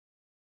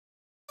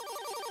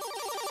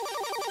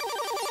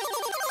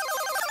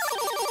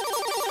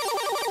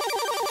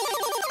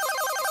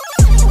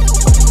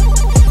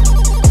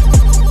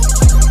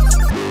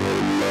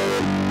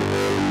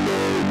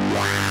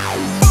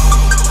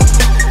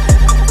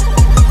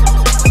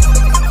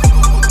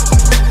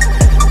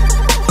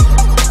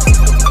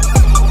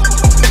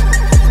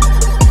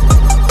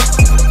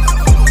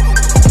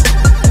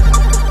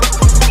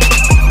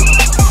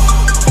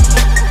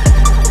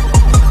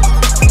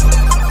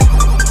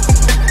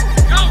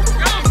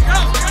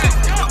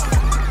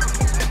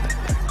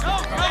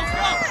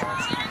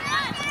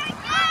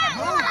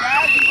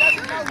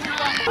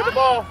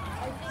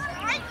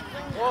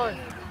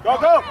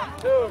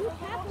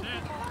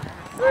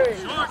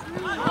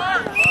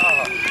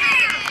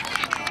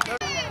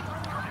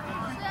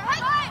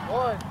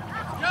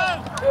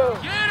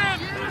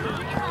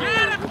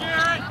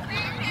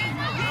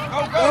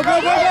Go, go,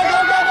 go, go, go,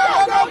 go, go,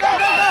 go, go, go,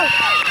 go!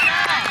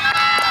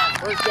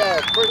 First down,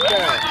 first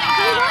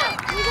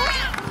down.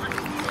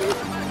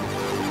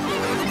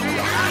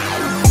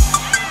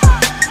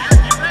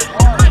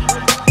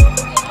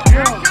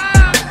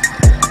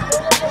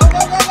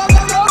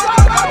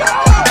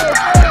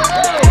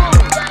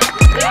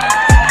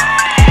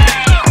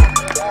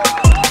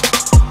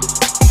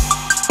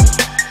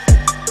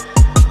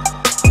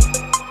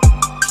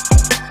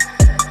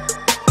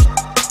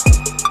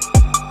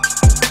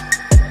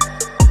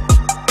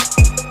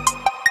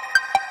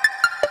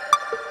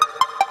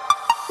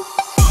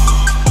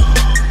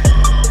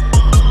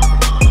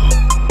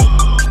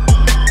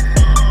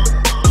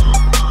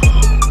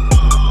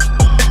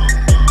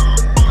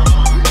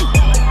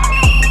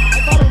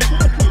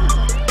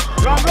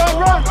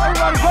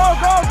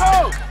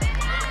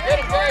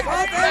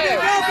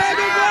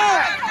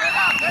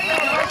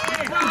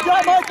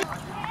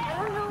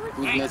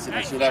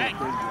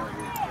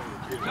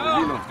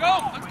 Let's go,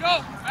 let's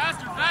go.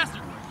 Faster,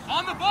 faster.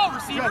 On the ball,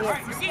 receivers,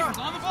 receivers,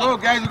 on the ball.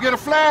 Go, guys, you get a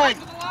flag.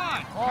 To the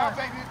line. Come on,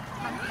 baby.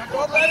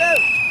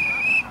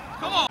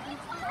 Come on.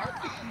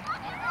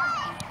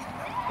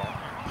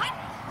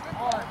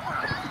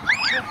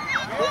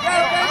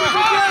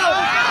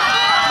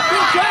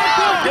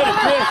 Get it,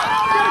 Chris.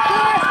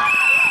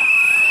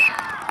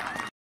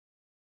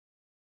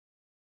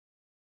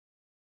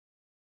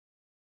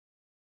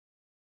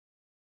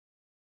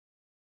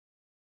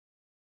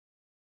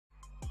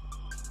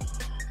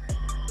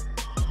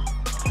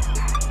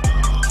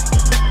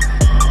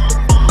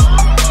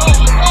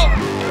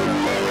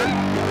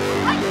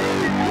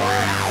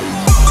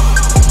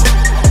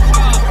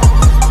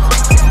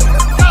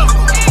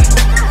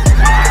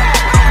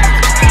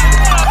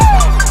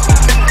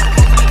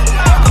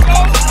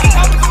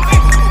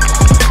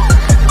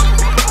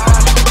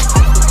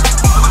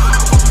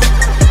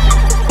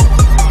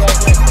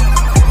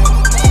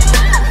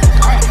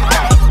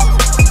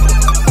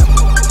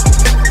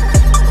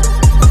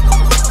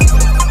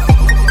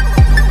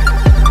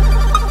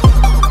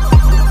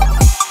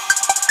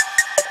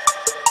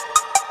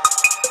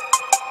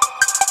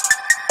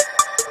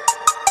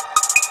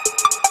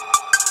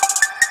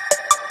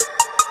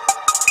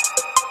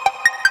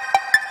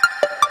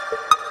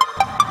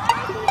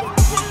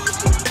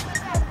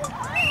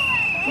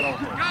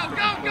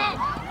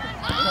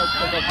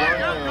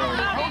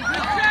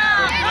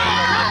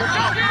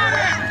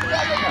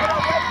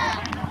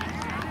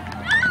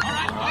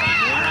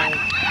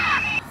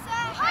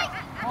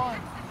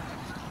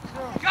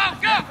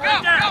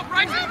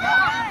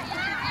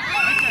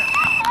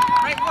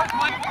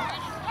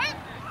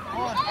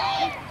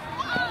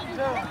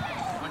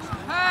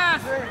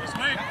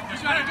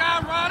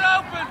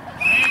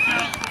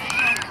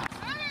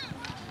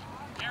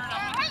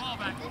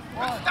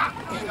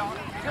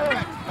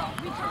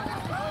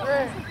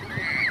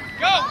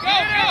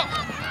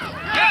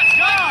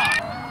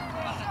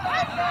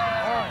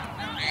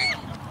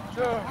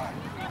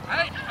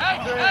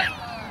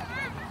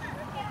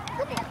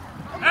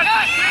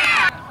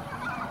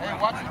 Hey,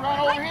 watch him run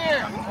over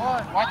here.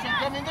 Watch him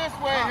coming this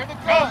way. Here they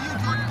come.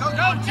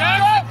 Go,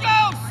 Jackson,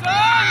 go,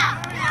 son!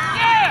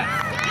 Yes!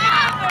 Get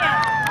in there!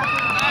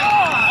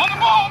 On the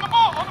ball, on the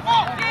ball, on the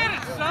ball! Get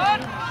it, son!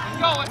 Let's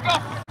go, let's go!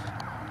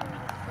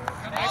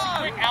 Nice and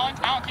quick, Alan.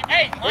 Alan, keep...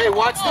 Hey,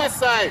 watch this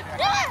side.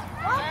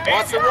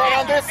 Watch him run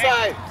on this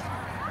side.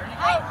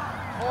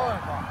 One,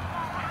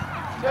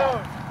 two.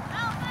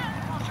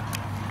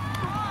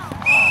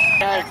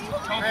 Guys.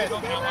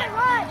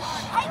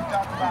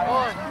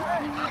 One,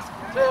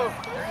 two.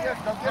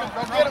 Go get him,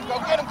 go get him, go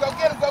get him, go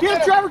get him. Get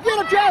him, Trevor, get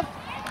him, Trev.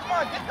 Come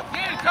on, get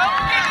him, come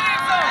on, get it in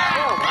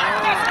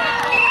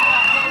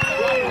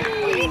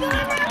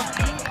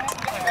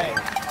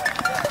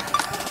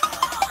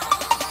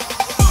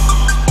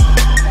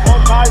Come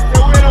on, guys,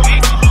 stay with him.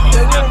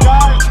 Stay with him,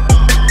 guys.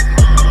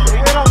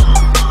 Stay with him.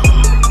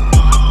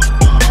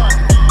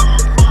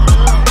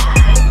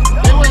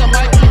 Stay with him,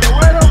 Mikey. Stay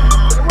with him.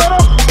 Stay with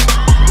him.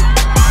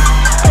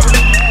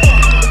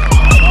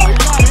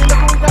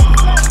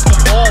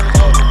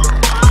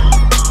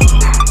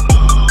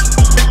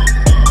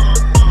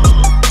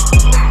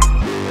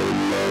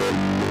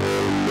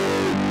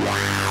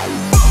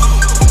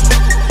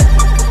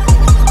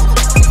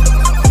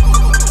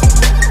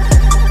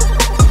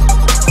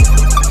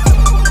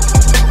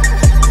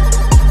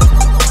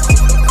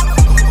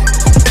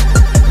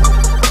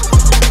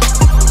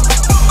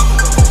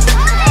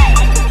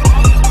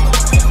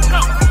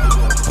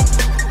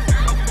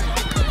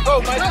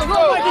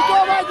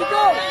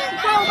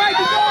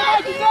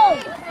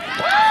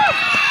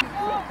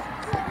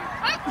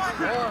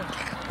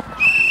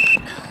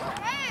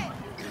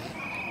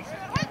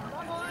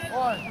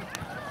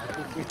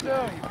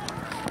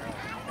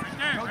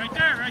 Right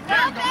there, right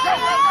there.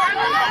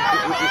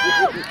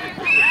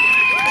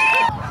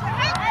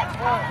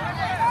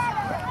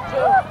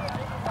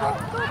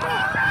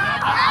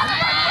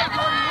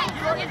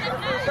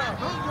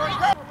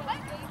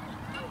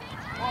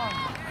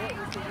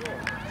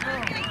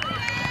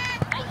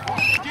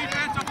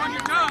 Defense up on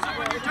your toes, up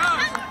on your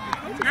toes.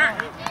 Here,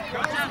 go,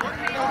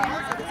 Jeff.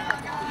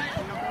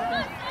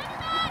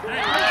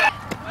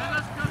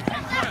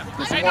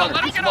 some water.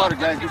 Get some water,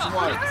 guys. Get some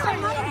water.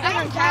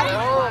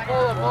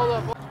 Hold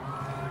up.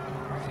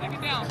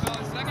 Second down,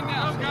 fellas. Second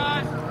down,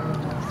 guys.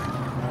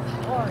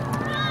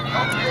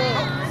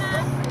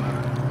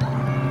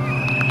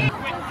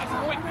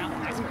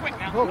 Quick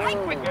now. Go, Get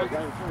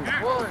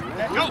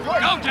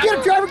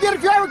him, Trevor. Get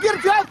him, Trevor. Get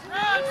him, Trevor.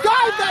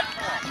 Dive that.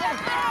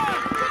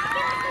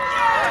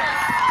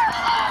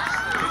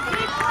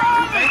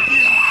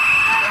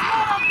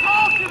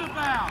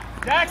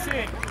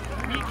 Jackson,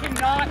 we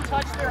cannot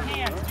touch their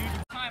hands, dude.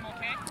 Time,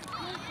 okay?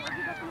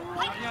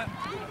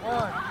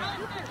 One,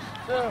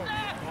 two.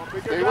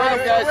 Stay with them,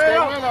 guys. Stay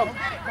with them.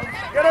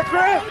 Get it,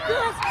 Chris.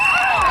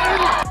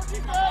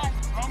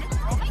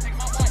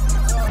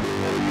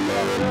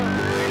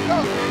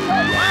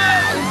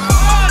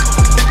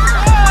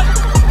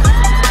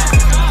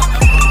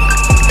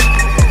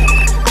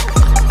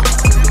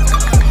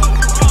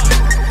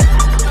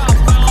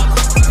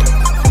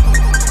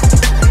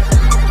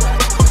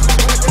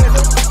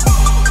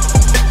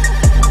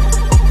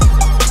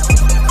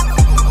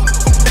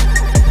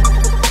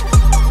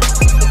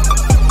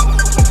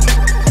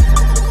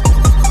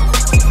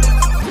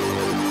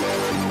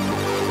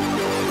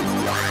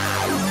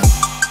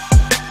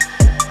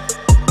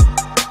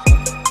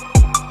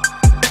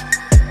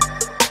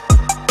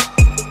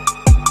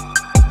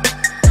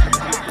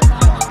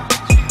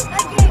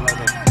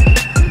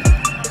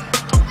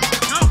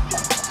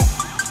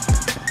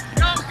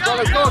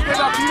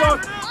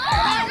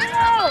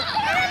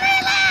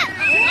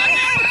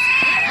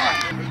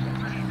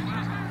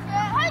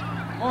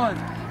 One,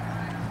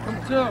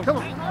 two, come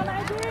on.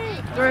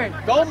 Three.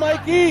 Go,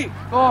 Mikey.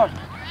 4.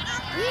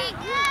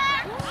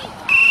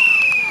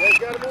 Guys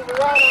gotta move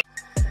around.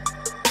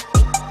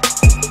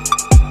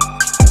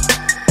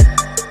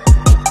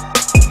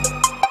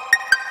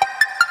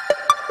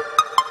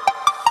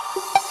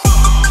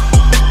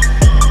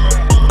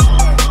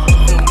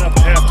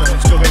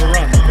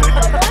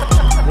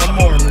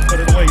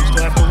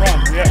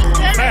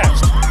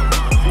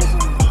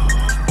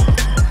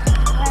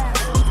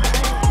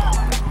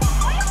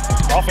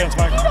 Offense,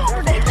 Mike.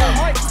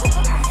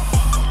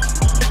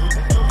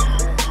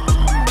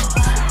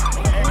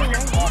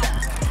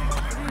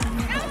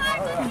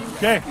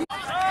 Okay.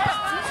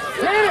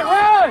 Hit it,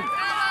 run!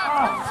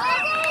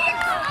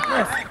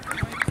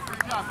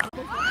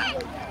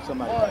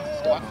 Somebody.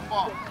 Watch the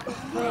ball.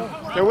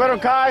 Stay with him,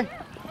 Kai.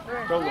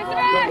 Go. I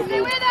can't get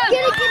it.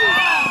 Go get it.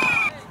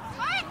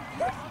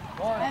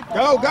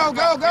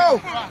 Go.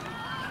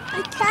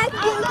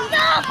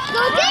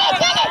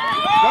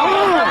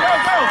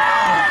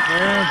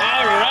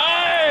 All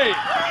right.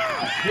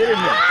 Get in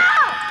here.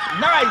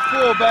 Nice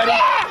pull, buddy.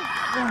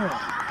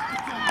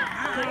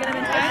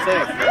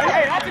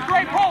 Hey, that's a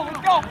great pull. Let's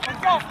go.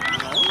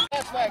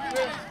 That's right,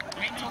 Chris.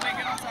 Wait until they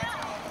get outside.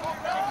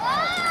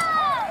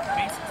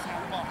 Basics,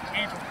 have the ball.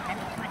 Andrew,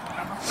 number 3,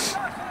 remember?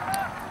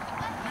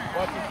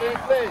 Watch your thing,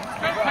 please.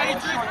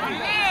 Patriots, put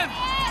it in.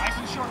 Nice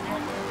and short,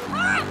 man.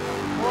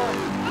 1,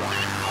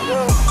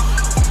 2,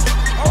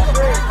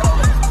 3.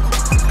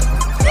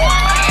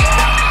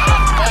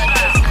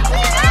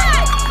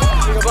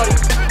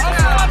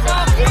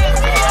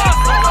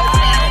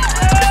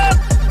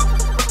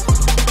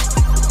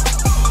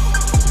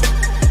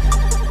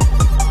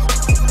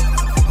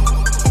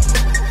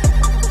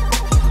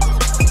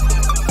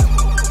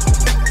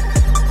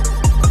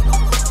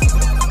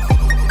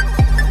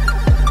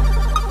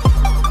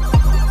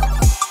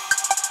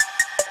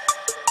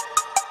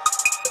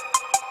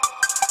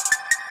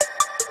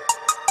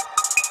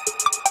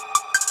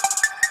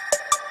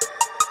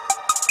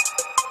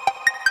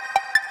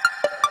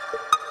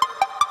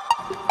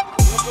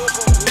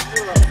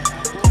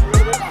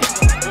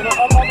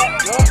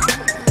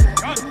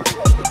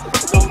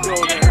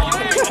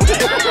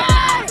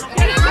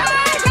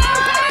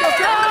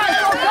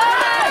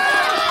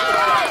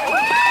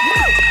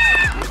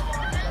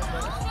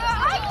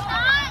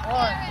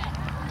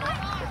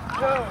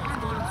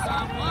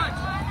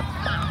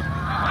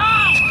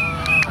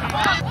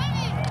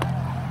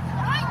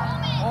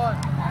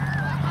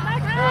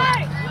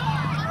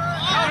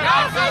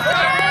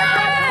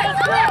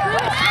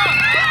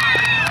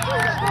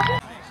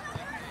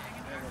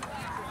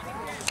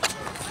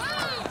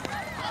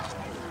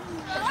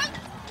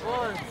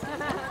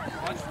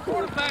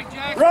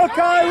 Run,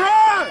 Kai,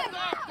 run!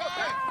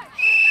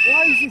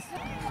 Why is this?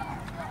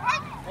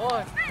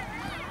 1,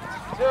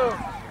 2,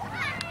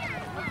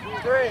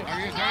 3,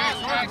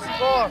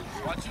 4.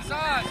 Watch his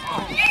eyes.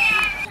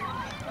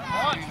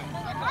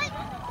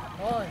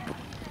 1,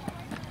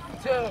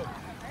 2,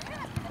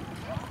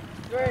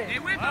 3. Stay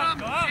with them.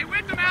 Stay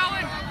with them,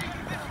 Alan.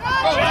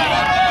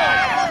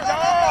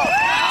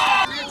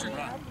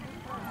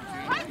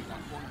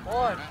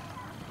 One,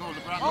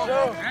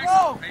 Go.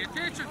 Jackson, pay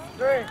attention.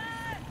 3,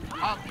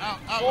 Out.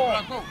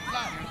 4, Go.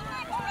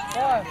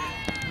 5.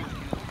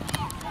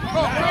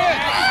 Go, Chris.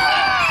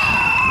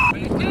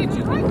 Pay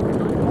attention.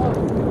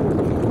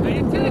 Pay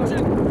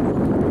attention.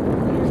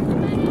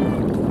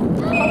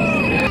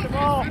 Get the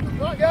ball.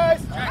 Come on,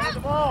 guys. Get the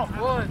ball.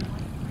 1,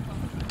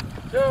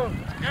 2.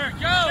 There it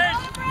goes.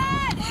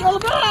 Show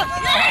the ball.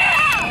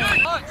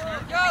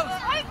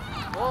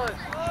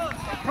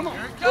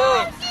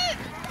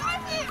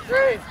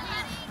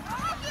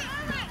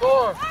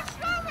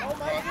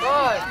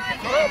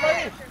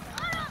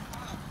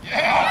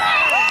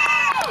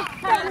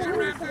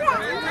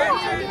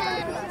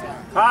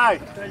 Hi.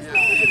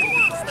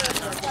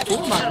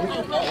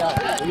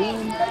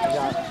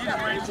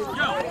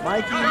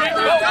 Mikey.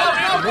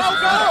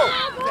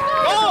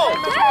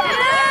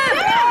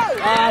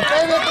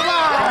 Baby, come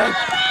on.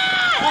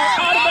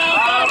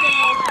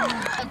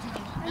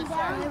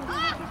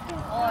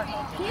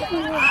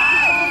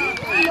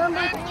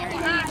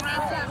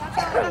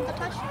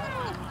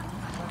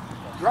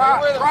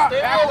 Drop,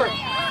 backward.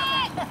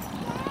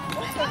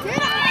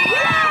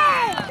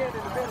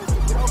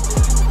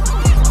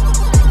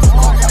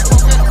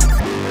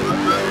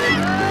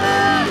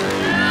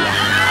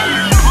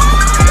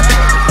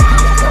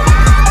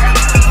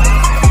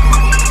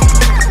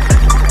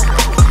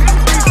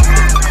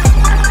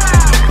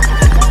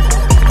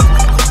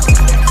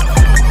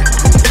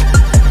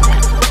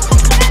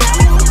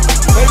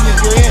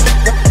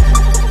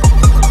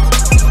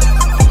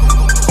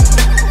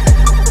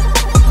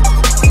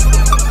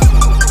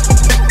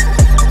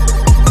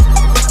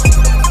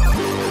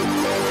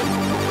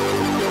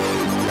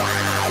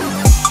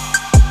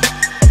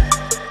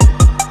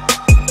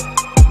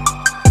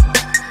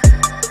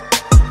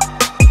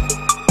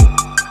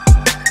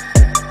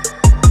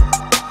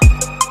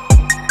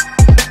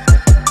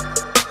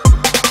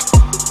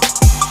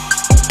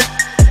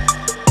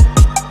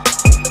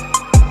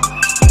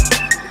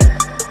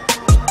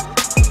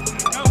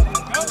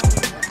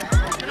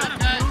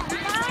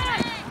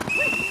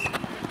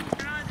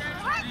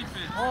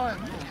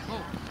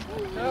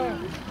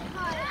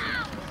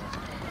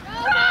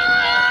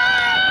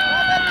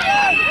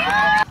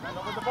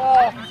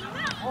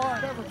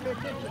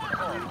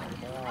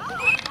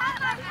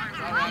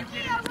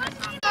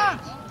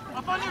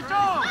 Up on your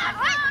toes.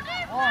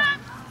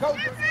 Go.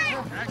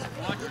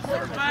 Watch your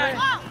quarterback.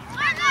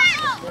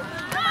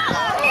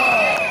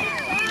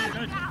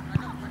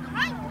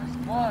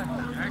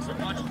 Jackson,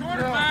 watch your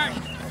quarterback.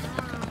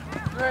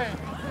 3,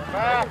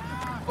 5,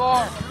 4.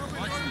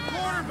 Watch the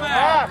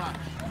quarterback.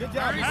 Good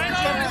job. Go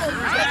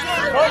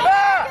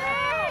back.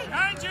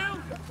 Behind you.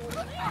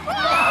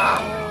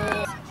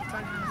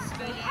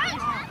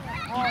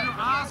 Keep your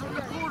eyes on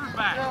the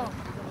quarterback.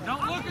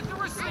 Don't look at the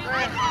receiver, look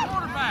at the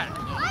quarterback.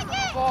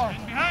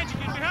 In behind you,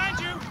 in behind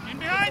you, in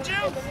behind you.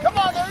 Come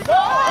on, there you go.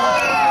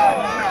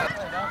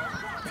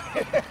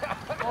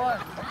 1,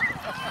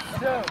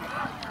 2,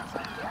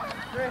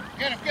 3.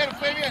 Get him,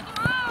 Fabian.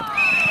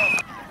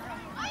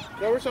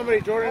 Go over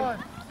somebody, Jordan.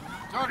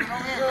 Jordan,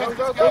 over here.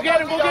 Go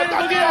get him, go get him,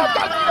 go get him.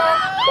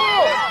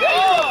 Get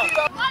him.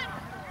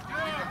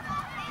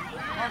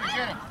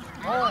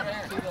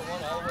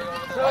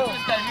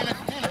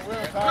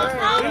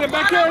 Lead him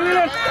back here, lead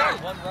him.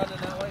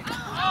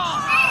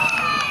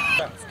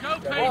 Let's go,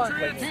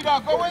 Patriots.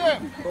 T-Dog, go with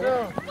him. 2, Stay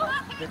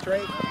get with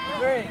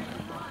Trey. him.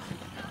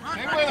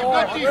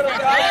 Good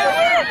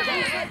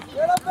defense.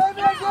 Get up, baby,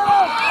 get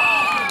up.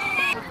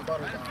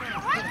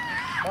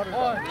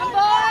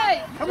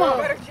 Come on.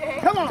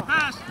 Come on.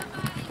 Pass.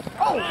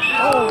 Oh.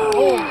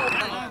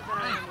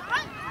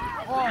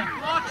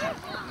 Watch it.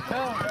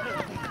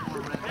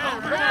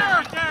 Right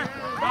there.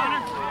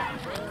 Connor.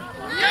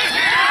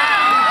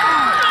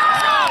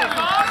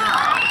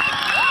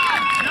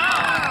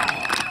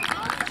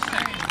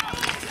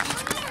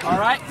 All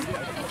right,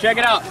 check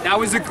it out. That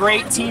was a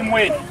great team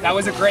win.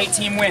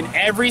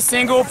 Every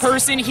single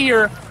person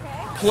here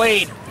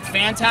played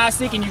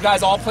fantastic, and you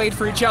guys all played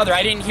for each other.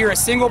 I didn't hear a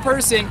single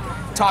person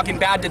talking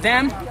bad to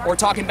them or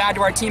talking bad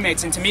to our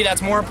teammates, and to me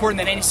that's more important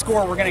than any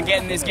score we're going to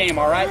get in this game,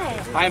 all right?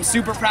 I am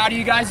super proud of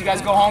you guys. You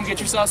guys go home, get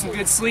yourself some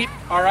good sleep,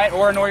 all right?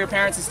 Or annoy your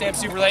parents and stay up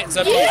super late. It's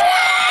up to you.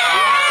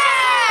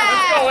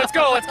 Let's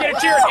go. Let's get it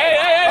cheering.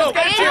 Hey, let's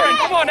get it cheering.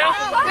 Come on now.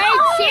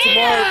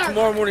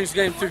 Tomorrow morning's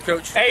game too,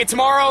 Coach. Hey,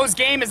 tomorrow's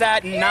game is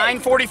at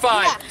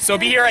 9:45, so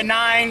be here at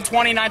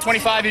 9:20,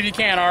 9:25 if you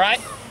can, all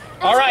right?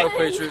 All right. Go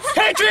Patriots.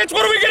 Patriots,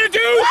 what are we going to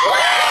do?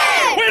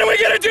 When are we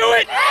going to do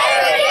it?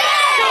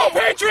 Go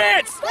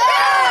Patriots!